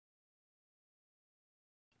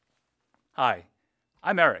Hi,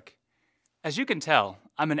 I'm Eric. As you can tell,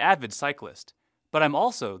 I'm an avid cyclist, but I'm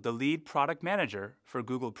also the lead product manager for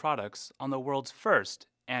Google products on the world's first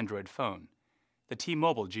Android phone, the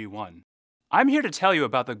T-Mobile G1. I'm here to tell you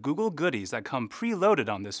about the Google goodies that come preloaded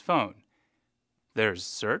on this phone. There's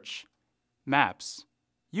Search, Maps,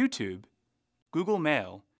 YouTube, Google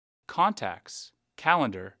Mail, Contacts,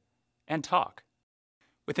 Calendar, and Talk.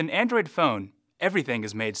 With an Android phone, everything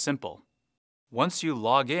is made simple. Once you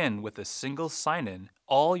log in with a single sign-in,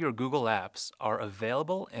 all your Google apps are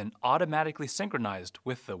available and automatically synchronized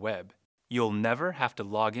with the web. You'll never have to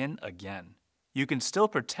log in again. You can still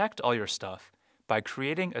protect all your stuff by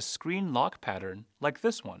creating a screen lock pattern like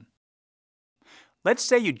this one. Let's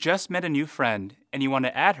say you just met a new friend and you want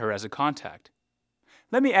to add her as a contact.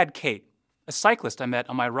 Let me add Kate, a cyclist I met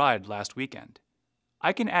on my ride last weekend.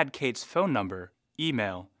 I can add Kate's phone number,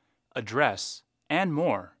 email, address, and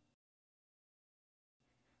more.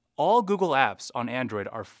 All Google apps on Android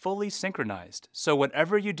are fully synchronized, so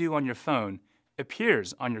whatever you do on your phone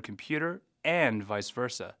appears on your computer and vice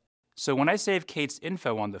versa. So when I save Kate's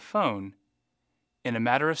info on the phone, in a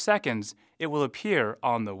matter of seconds, it will appear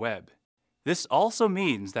on the web. This also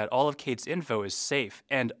means that all of Kate's info is safe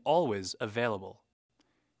and always available.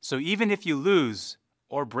 So even if you lose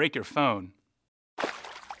or break your phone,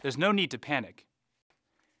 there's no need to panic,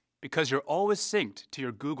 because you're always synced to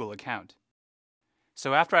your Google account.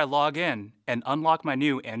 So after I log in and unlock my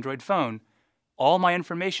new Android phone, all my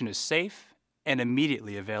information is safe and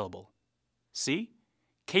immediately available. See?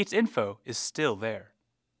 Kate's info is still there.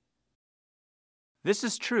 This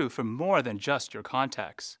is true for more than just your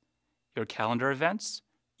contacts. Your calendar events,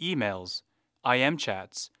 emails, IM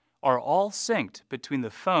chats are all synced between the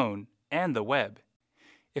phone and the web.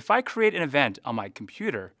 If I create an event on my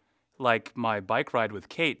computer, like my bike ride with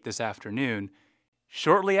Kate this afternoon,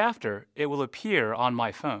 shortly after, it will appear on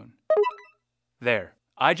my phone. There,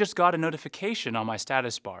 I just got a notification on my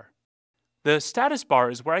status bar. The status bar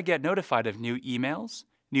is where I get notified of new emails,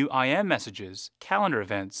 new IM messages, calendar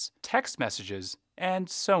events, text messages, and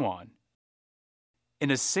so on. In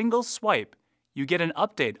a single swipe, you get an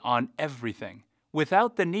update on everything,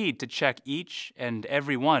 without the need to check each and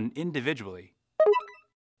every one individually.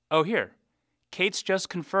 Oh, here, Kate's just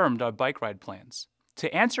confirmed our bike ride plans. To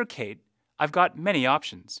answer Kate, I've got many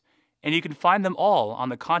options, and you can find them all on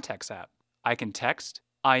the Contacts app. I can text,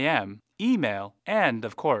 IM, email, and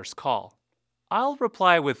of course, call. I'll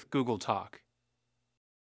reply with Google Talk.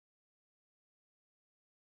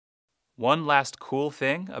 One last cool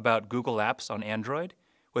thing about Google Apps on Android,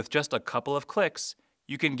 with just a couple of clicks,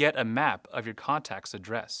 you can get a map of your contact's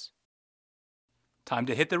address. Time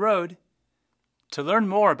to hit the road. To learn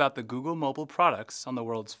more about the Google mobile products on the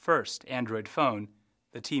world's first Android phone,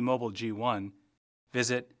 the T-Mobile G1,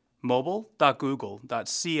 visit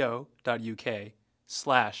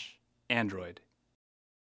mobile.google.co.uk/Android.